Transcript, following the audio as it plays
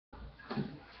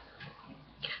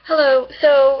Hello.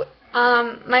 So,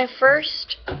 my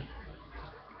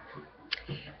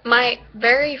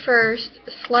very first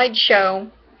slideshow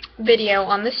video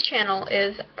on this channel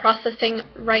is processing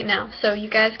right now, so you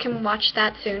guys can watch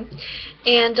that soon.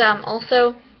 And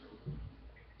also,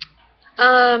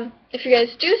 if you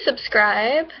guys do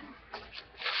subscribe,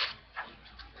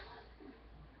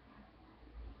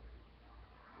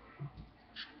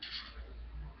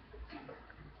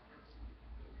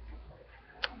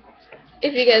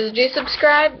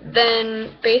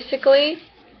 then basically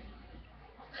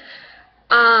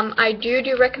I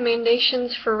do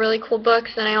recommendations for really cool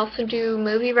books, and I also do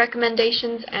movie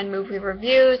recommendations and movie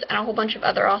reviews and a whole bunch of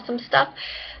other awesome stuff.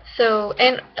 So,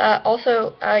 and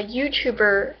also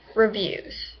YouTuber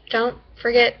reviews. Don't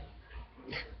forget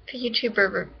the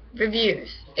YouTuber reviews,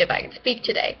 if I can speak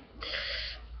today.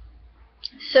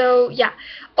 So, yeah.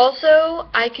 Also,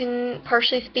 I can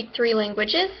partially speak 3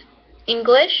 languages.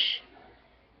 English.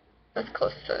 That's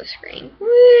close to the screen.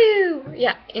 Woo!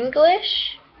 Yeah,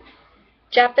 English,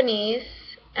 Japanese,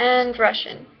 and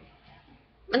Russian.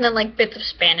 And then like bits of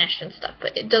Spanish and stuff,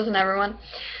 but it doesn't everyone.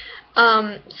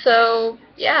 So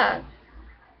yeah.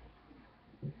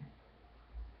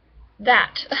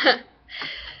 That.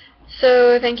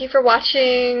 So thank you for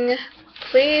watching.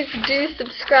 Please do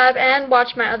subscribe and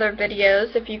watch my other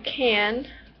videos if you can.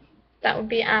 That would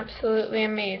be absolutely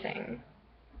amazing.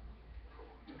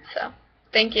 So,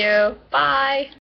 thank you. Bye.